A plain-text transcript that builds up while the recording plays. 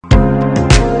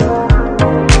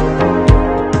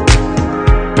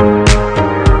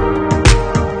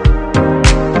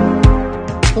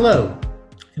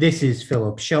This is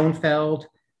Philip Schoenfeld,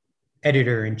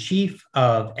 editor-in-chief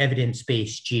of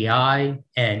Evidence-Based GI and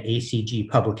ACG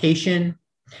Publication.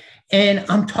 And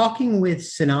I'm talking with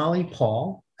Sonali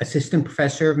Paul, assistant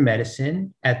professor of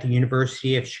medicine at the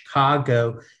University of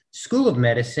Chicago School of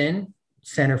Medicine,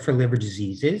 Center for Liver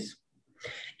Diseases.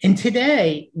 And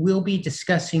today we'll be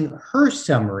discussing her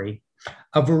summary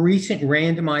of a recent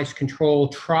randomized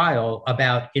controlled trial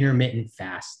about intermittent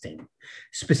fasting,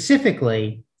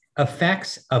 specifically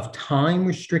effects of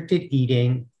time-restricted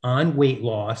eating on weight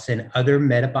loss and other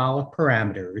metabolic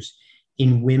parameters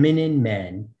in women and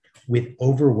men with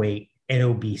overweight and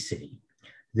obesity.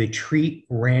 The TREAT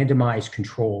randomized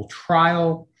controlled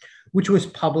trial, which was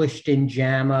published in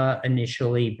JAMA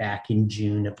initially back in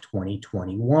June of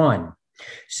 2021.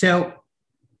 So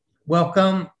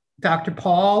welcome, Dr.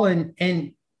 Paul,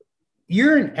 and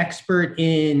you're an expert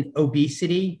in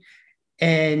obesity.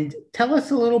 And tell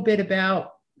us a little bit about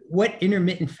what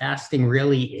intermittent fasting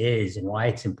really is and why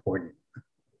it's important.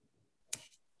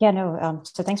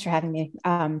 So thanks for having me.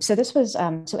 So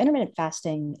intermittent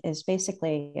fasting is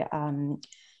basically,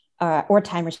 or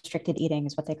time restricted eating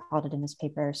is what they called it in this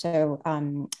paper. So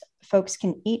folks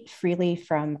can eat freely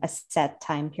from a set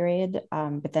time period,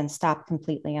 but then stop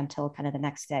completely until kind of the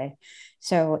next day.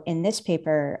 So in this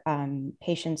paper,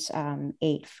 patients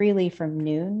ate freely from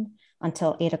noon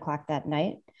until 8 o'clock that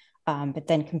night. But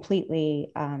then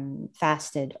completely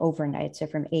fasted overnight, so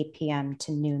from 8 p.m.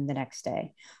 to noon the next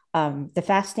day. The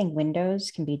fasting windows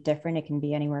can be different. It can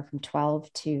be anywhere from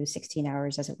 12 to 16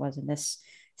 hours, as it was in this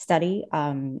study.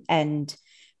 And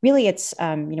really, it's,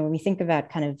 when we think about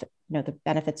kind of, the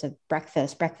benefits of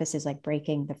breakfast is like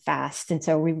breaking the fast. And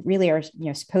so we really are,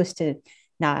 supposed to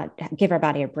not give our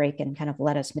body a break and kind of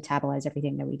let us metabolize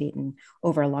everything that we've eaten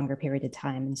over a longer period of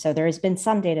time. And so there has been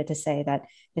some data to say that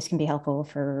this can be helpful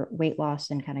for weight loss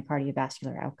and kind of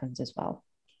cardiovascular outcomes as well.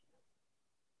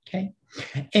 Okay.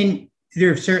 And there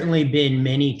have certainly been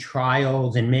many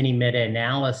trials and many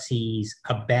meta-analyses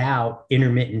about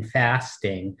intermittent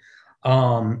fasting,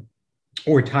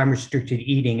 or time-restricted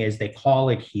eating, as they call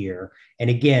it here. And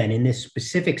again, in this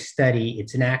specific study,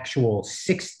 it's an actual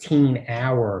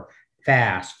 16-hour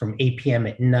fast from 8 p.m.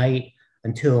 at night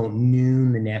until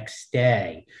noon the next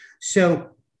day. So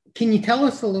can you tell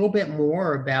us a little bit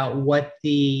more about what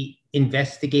the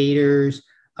investigators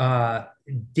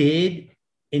did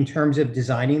in terms of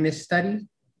designing this study?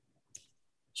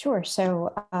 Sure.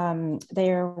 So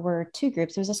there were two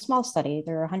groups. It was a small study.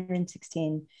 There were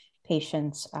 116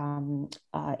 patients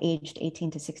aged 18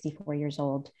 to 64 years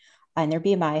old, and their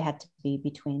BMI had to be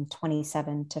between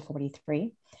 27 to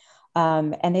 43.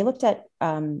 And they looked at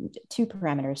two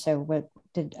parameters. So what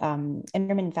did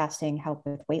intermittent fasting help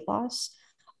with weight loss?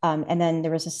 And then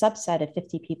there was a subset of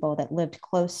 50 people that lived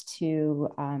close to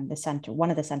the center, one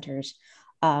of the centers.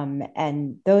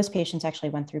 And those patients actually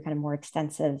went through kind of more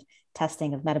extensive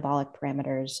testing of metabolic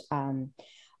parameters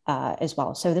as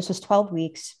well. So this was 12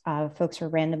 weeks. Folks were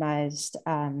randomized.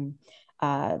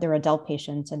 There were adult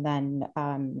patients, and then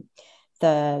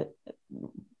the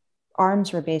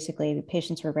arms were basically, the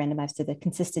patients were randomized to the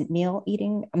consistent meal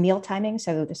timing.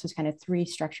 So this was kind of 3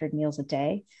 structured meals a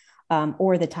day,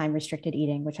 or the time restricted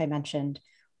eating, which I mentioned,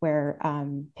 where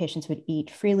patients would eat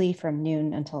freely from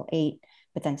noon until 8,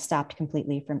 but then stopped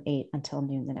completely from 8 until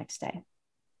noon the next day.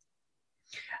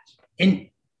 And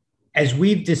as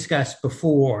we've discussed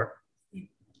before,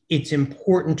 it's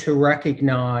important to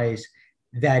recognize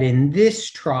that in this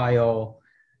trial,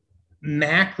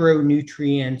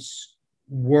 macronutrients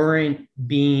weren't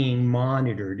being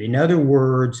monitored. In other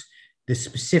words, the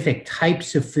specific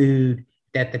types of food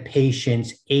that the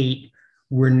patients ate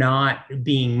were not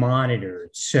being monitored.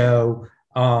 So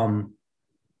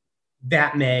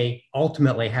that may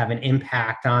ultimately have an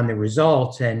impact on the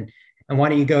results. And why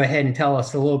don't you go ahead and tell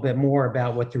us a little bit more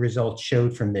about what the results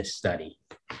showed from this study?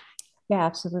 Yeah,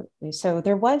 absolutely. So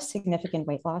there was significant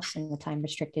weight loss in the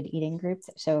time-restricted eating group.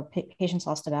 So patients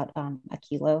lost about a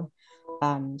kilo,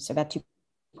 so about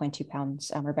 2.2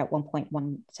 pounds, or about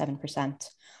 1.17%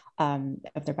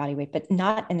 of their body weight, but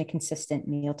not in the consistent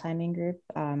meal timing group.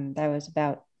 That was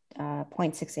about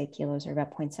 0.68 kilos, or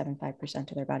about 0.75%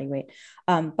 of their body weight.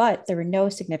 But there were no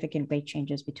significant weight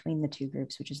changes between the two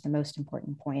groups, which is the most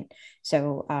important point.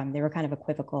 So they were kind of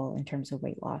equivocal in terms of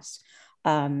weight loss.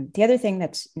 The other thing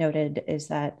that's noted is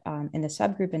that in the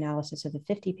subgroup analysis of the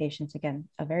 50 patients, again,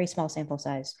 a very small sample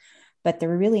size, but there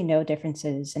were really no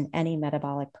differences in any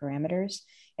metabolic parameters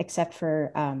except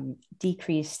for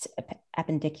decreased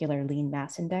appendicular lean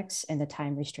mass index in the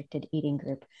time-restricted eating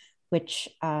group, which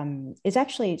is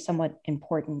actually somewhat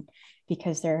important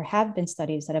because there have been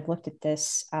studies that have looked at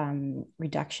this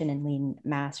reduction in lean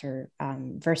mass or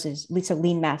versus so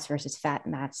lean mass versus fat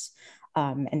mass.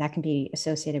 And that can be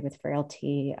associated with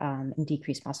frailty and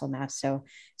decreased muscle mass. So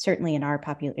certainly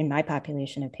in my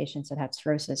population of patients that have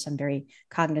cirrhosis, I'm very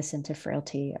cognizant of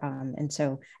frailty. And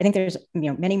so I think there's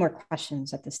many more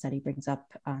questions that the study brings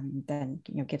up than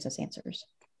gives us answers.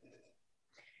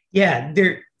 Yeah,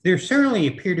 there certainly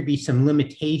appear to be some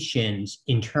limitations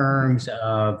in terms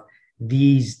of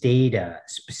these data,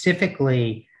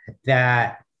 specifically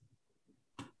that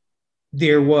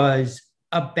there was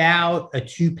about a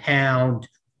 2-pound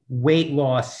weight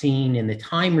loss seen in the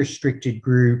time restricted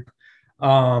group,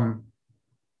 but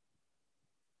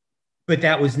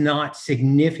that was not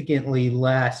significantly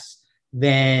less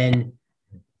than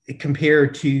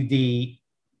compared to the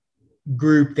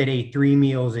group that ate 3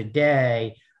 meals a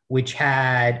day, which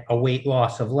had a weight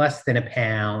loss of less than a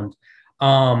pound.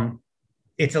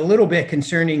 It's a little bit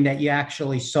concerning that you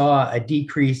actually saw a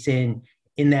decrease in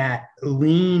that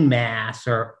lean mass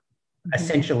or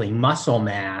essentially muscle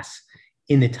mass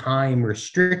in the time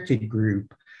restricted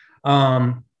group.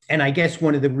 And I guess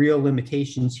one of the real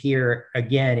limitations here,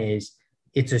 again, is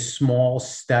it's a small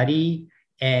study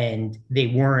and they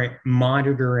weren't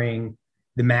monitoring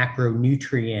the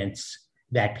macronutrients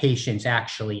that patients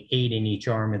actually ate in each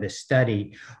arm of the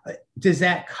study. Does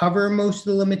that cover most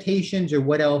of the limitations, or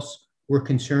what else were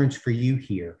concerns for you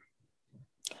here?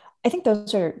 I think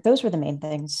those were the main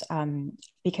things,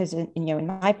 because in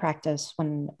my practice,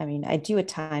 I do at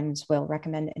times will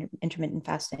recommend intermittent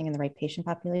fasting in the right patient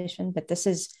population, but this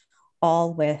is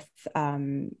all with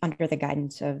under the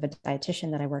guidance of a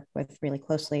dietitian that I work with really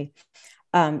closely,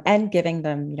 and giving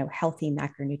them healthy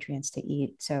macronutrients to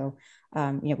eat. So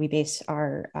we base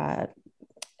our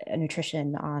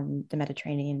nutrition on the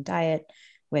Mediterranean diet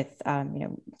with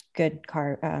good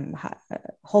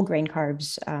whole grain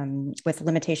carbs, with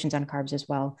limitations on carbs as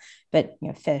well, but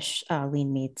fish,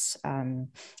 lean meats,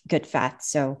 good fats.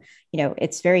 So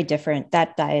it's very different.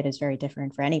 That diet is very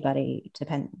different for anybody,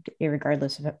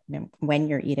 regardless of when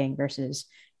you're eating versus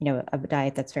a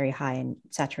diet that's very high in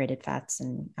saturated fats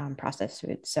and processed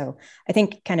foods. So I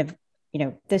think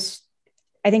this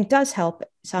does help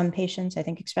some patients. I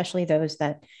think especially those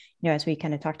that as we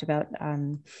kind of talked about.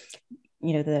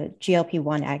 The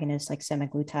GLP-1 agonists like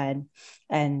semaglutide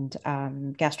and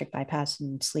gastric bypass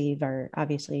and sleeve are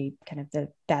obviously kind of the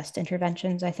best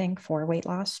interventions, I think, for weight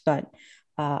loss. But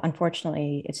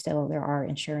unfortunately, there are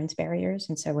insurance barriers.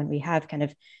 And so when we have kind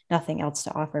of nothing else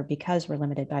to offer because we're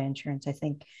limited by insurance, I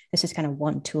think this is kind of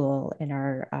one tool in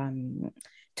our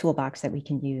toolbox that we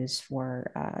can use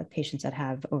for patients that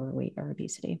have overweight or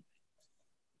obesity.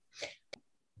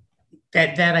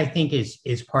 That I think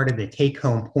is part of the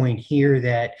take-home point here,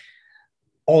 that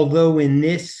although in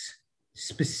this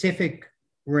specific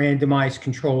randomized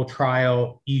control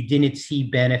trial you didn't see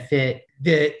benefit,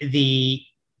 the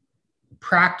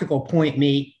practical point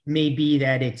may be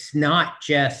that it's not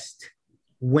just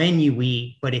when you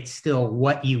eat, but it's still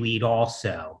what you eat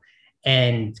also.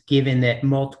 And given that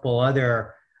multiple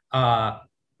other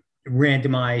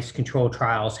randomized control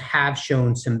trials have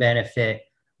shown some benefit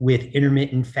with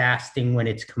intermittent fasting when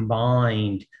it's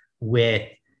combined with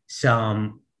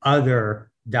some other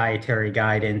dietary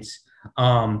guidance,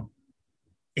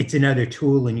 it's another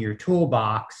tool in your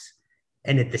toolbox.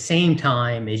 And at the same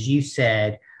time, as you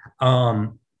said,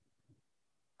 I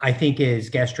think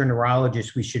as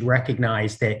gastroenterologists, we should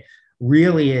recognize that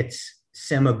really it's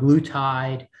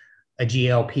semaglutide, a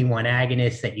GLP-1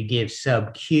 agonist that you give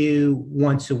sub-Q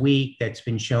once a week that's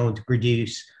been shown to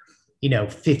produce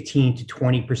 15 to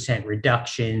 20%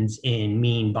 reductions in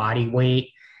mean body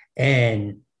weight,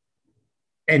 and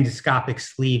endoscopic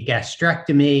sleeve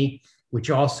gastrectomy, which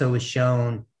also has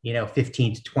shown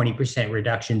 15 to 20%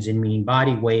 reductions in mean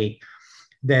body weight,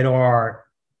 that are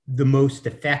the most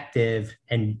effective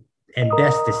and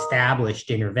best established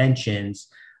interventions.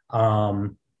 But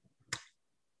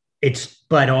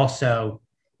also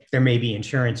there may be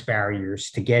insurance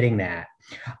barriers to getting that.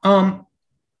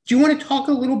 Do you want to talk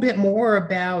a little bit more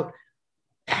about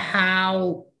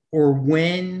how or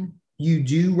when you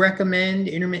do recommend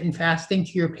intermittent fasting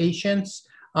to your patients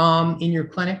in your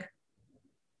clinic?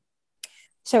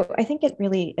 So I think it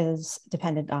really is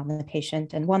dependent on the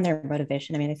patient and their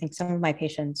motivation. I think some of my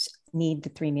patients need the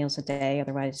 3 meals a day.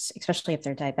 Otherwise, especially if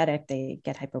they're diabetic, they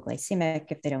get hypoglycemic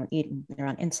if they don't eat and they're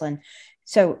on insulin.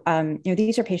 So,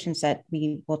 these are patients that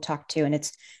we will talk to, and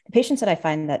it's the patients that I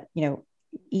find that,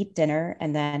 eat dinner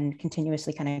and then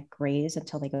continuously kind of graze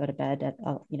until they go to bed at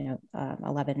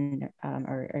 11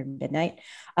 or midnight.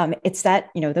 It's that,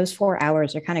 those 4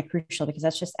 hours are kind of crucial because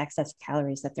that's just excess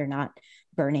calories that they're not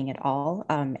burning at all.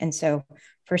 And so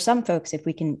for some folks, if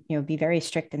we can, be very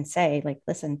strict and say, like,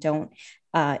 listen, don't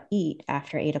eat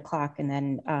after 8 o'clock. And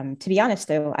then, to be honest,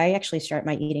 though, I actually start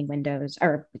my eating windows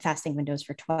or fasting windows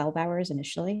for 12 hours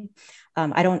initially.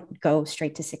 I don't go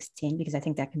straight to 16 because I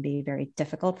think that can be very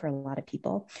difficult for a lot of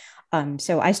people.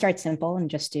 So I start simple and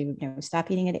just do,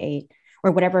 stop eating at 8 or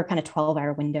whatever kind of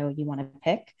 12-hour window you want to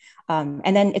pick.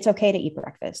 And then it's okay to eat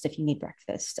breakfast if you need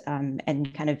breakfast,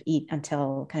 and kind of eat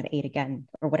until kind of 8 again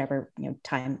or whatever,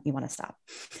 time you want to stop.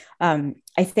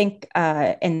 I think,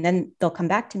 and then they'll come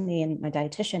back to me and my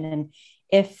dietitian. And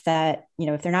if that,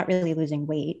 if they're not really losing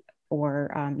weight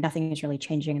or nothing is really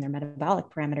changing in their metabolic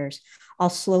parameters,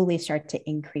 I'll slowly start to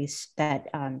increase that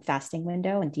fasting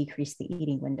window and decrease the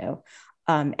eating window.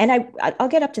 And I'll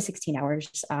get up to 16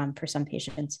 hours for some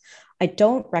patients. I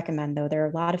don't recommend, though, there are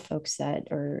a lot of folks that,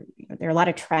 or there are a lot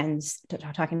of trends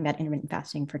talking about intermittent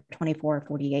fasting for 24,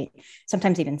 48,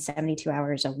 sometimes even 72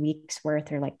 hours, a week's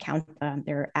worth, or like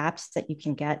there are apps that you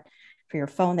can get for your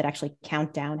phone that actually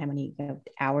count down how many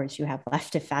hours you have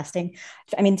left of fasting.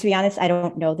 I mean, to be honest, I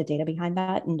don't know the data behind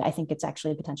that. And I think it's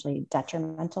actually potentially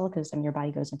detrimental because your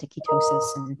body goes into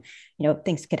ketosis and,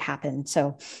 things could happen.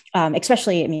 So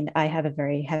especially, I mean, I have a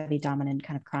very heavy dominant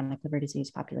kind of chronic liver disease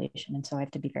population. And so I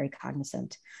have to be very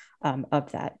cognizant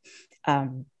of that.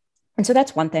 And so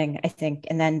that's one thing, I think.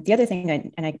 And then the other thing,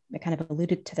 and I kind of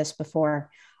alluded to this before,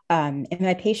 in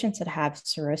my patients that have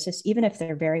cirrhosis, even if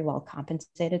they're very well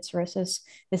compensated cirrhosis,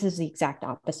 this is the exact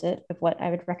opposite of what I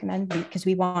would recommend, because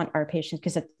we want our patients,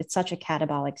 because it's such a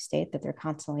catabolic state that they're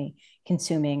constantly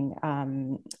consuming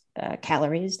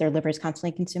calories, their liver is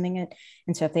constantly consuming it.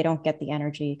 And so if they don't get the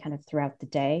energy kind of throughout the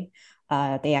day,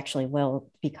 they actually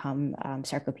will become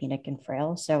sarcopenic and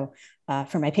frail. So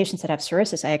for my patients that have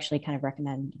cirrhosis, I actually kind of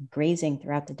recommend grazing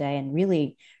throughout the day and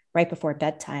really right before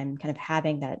bedtime, kind of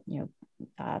having that,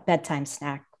 bedtime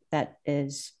snack that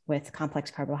is with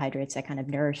complex carbohydrates that kind of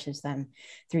nourishes them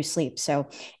through sleep. So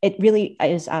it really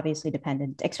is obviously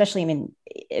dependent, especially, I mean,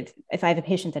 if I have a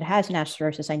patient that has NASH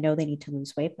cirrhosis, I know they need to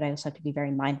lose weight, but I also have to be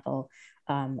very mindful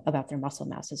about their muscle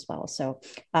mass as well. So,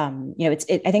 I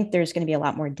think there's going to be a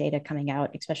lot more data coming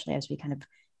out, especially as we kind of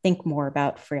think more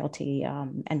about frailty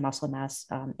and muscle mass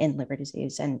in liver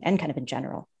disease and kind of in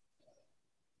general.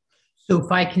 So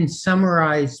if I can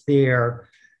summarize there,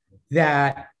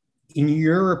 that in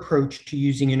your approach to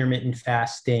using intermittent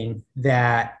fasting,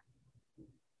 that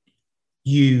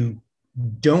you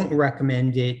don't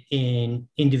recommend it in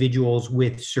individuals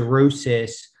with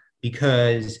cirrhosis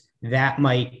because that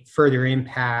might further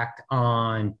impact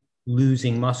on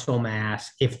losing muscle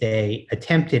mass if they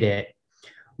attempted it.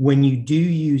 When you do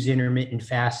use intermittent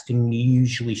fasting, you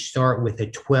usually start with a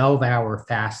 12-hour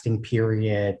fasting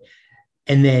period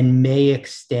and then may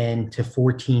extend to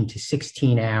 14 to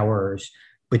 16 hours,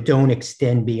 but don't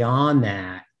extend beyond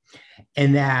that.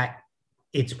 And that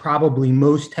it's probably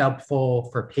most helpful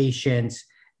for patients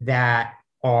that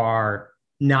are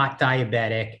not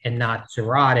diabetic and not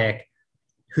cirrhotic,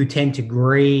 who tend to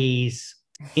graze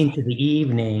into the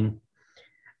evening.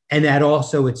 And that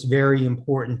also it's very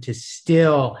important to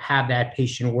still have that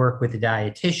patient work with a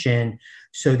dietitian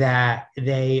so that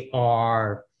they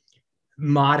are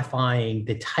modifying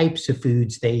the types of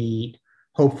foods they eat,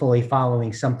 hopefully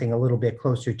following something a little bit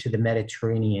closer to the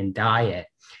Mediterranean diet.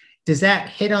 Does that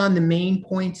hit on the main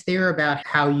points there about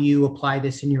how you apply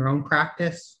this in your own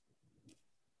practice?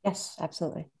 Yes,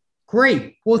 absolutely.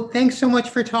 Great. Well, thanks so much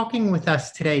for talking with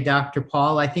us today, Dr.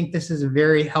 Paul. I think this is a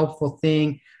very helpful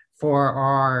thing for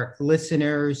our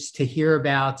listeners to hear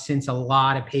about, since a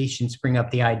lot of patients bring up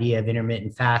the idea of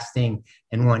intermittent fasting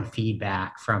and want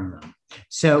feedback from them.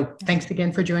 So thanks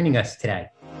again for joining us today.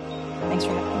 Thanks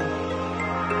for having me.